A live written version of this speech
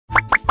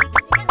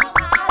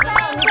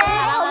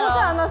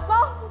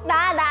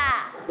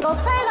너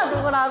최애가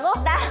누구라고?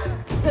 나.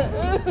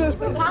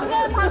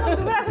 방금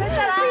누구라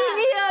그랬잖아.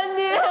 비니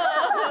언니.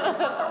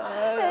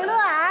 일로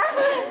와.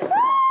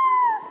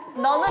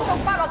 너는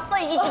족발 없어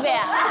이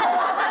집애야.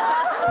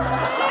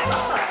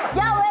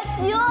 야, 왜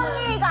지호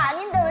언니가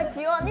아닌데 왜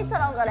지호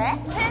언니처럼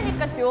그래?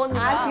 최애니까 지호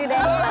언니가. 아, 그래?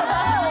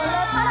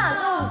 원래 파란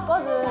좀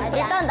웃거든.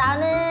 일단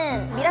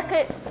나는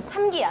미라클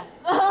 3기야.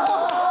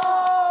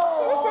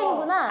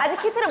 신입생이구나.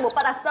 아직 키트를 못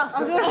받았어.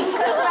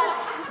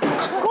 그렇지만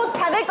곧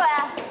받을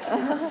거야.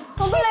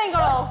 컴플레인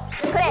걸어.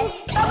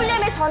 그래,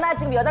 WM에 전화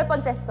지금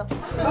 8번째 했어.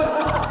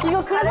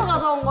 이거 그래서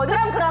가져온 거지?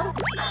 그럼.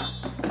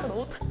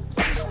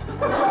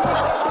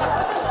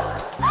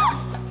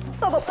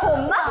 진짜 너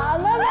덥나?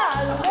 안 하면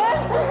안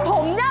돼?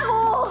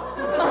 덥냐고!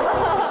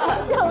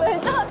 진짜 왜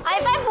저?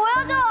 아니, 빨리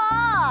보여줘!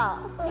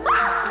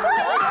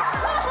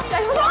 야,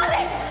 이거 저한테!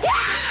 야!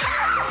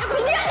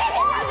 미니언이!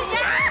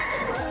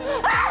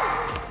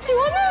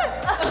 지원은!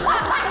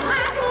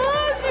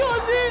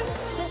 지원은!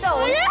 진짜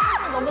언니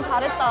너무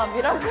잘했다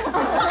미라클.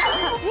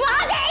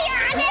 안해!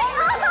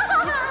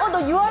 너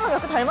유아랑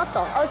약간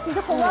닮았다.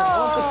 진짜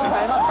고마워.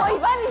 닮았다.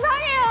 입안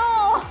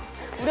이상해요.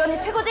 우리 언니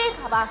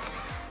최고지? 봐봐.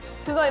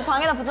 그거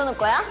방에다 붙여놓을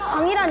거야?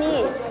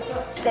 방이라니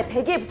내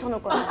베개에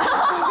붙여놓을 거야.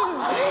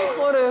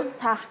 뭐를?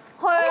 자,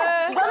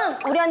 헐. 이거는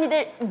우리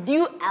언니들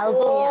뉴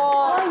앨범이야.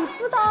 와,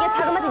 이쁘다. 이게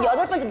자그마치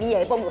 8번째 미니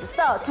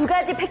앨범으로서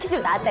 2가지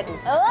패키지로 나왔다고.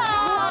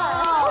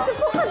 혹시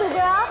포카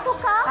누구야?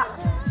 포카?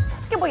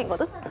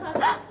 탑계복이거든?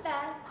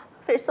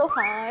 Feel so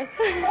hard.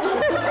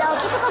 야,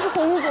 포카까지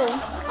공유 좀.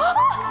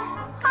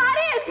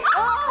 아린!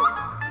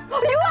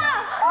 유아!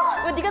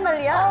 왜 네가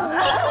난리야? 왜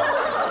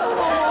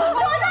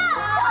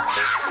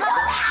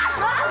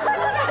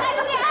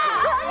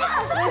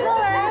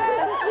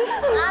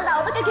저래? 나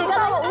어떻게 길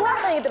가다가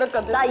우울하다는 얘기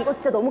들었거든. 나 이거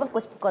진짜 너무 갖고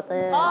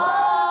싶었거든. 대박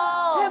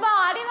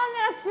아린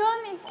언니랑 지원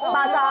언니 있어.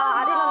 맞아,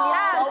 아린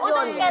언니랑 너무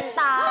지원 언니.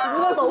 좋겠다.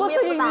 누가 너무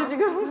예쁘다.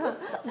 지금.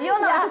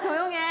 미연아, 왜 이렇게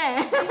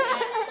조용해?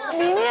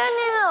 미미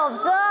언니는